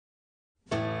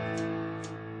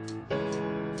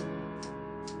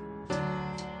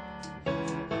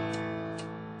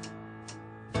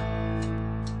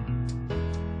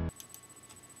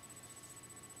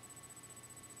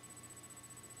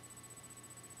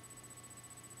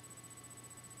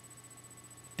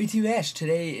BT Bash.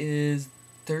 Today is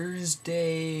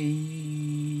Thursday,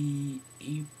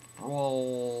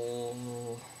 April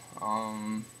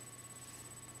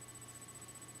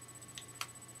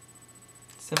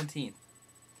 17th.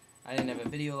 I didn't have a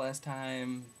video last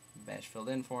time. Bash filled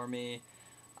in for me.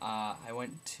 I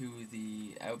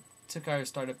took our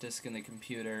startup disk in the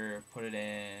computer, put it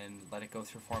in, let it go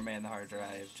through formatting the hard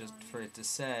drive, just for it to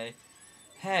say,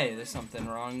 hey, there's something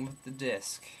wrong with the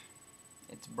disk.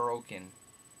 It's broken.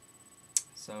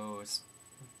 So it's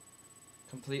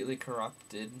completely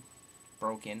corrupted,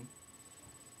 broken.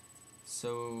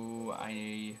 So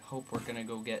I hope we're gonna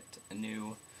go get a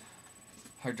new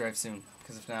hard drive soon,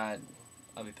 because if not,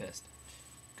 I'll be pissed.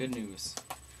 Good news.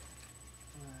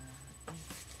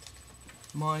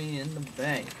 Money in the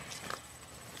bank.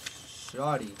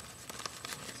 Shoddy.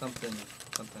 Something.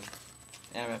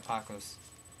 Anime Pacos.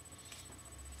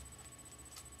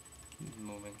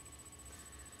 Moving.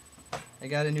 I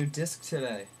got a new disc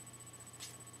today.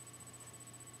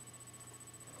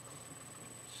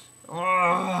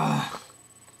 Oh!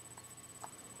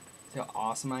 See how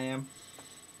awesome I am?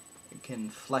 I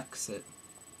can flex it.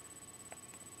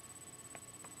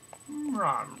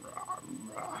 Faggot.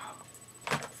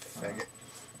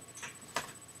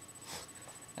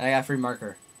 And I got a free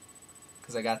marker.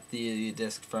 Because I got the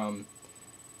disc from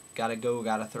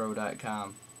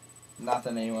gottathrow.com. Not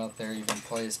that anyone out there even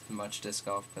plays much disc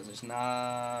golf, because there's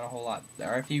not a whole lot.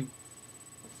 There are a few,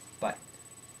 but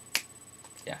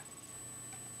yeah.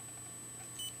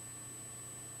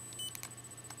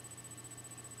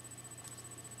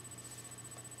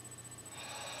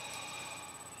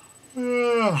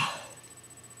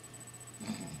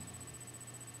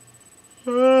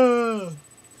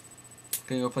 Gonna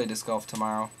go play disc golf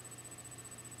tomorrow.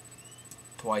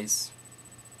 Twice.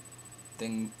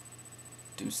 Then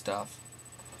do stuff.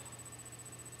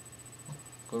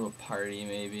 Go to a party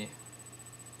maybe.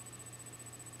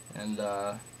 And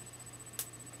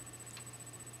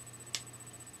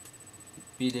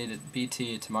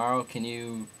BT tomorrow, can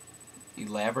you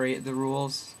elaborate the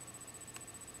rules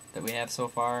that we have so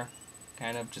far?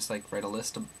 Kind of just like write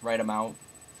them out.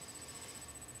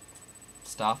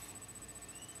 Stuff.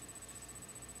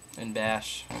 And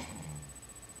Bash.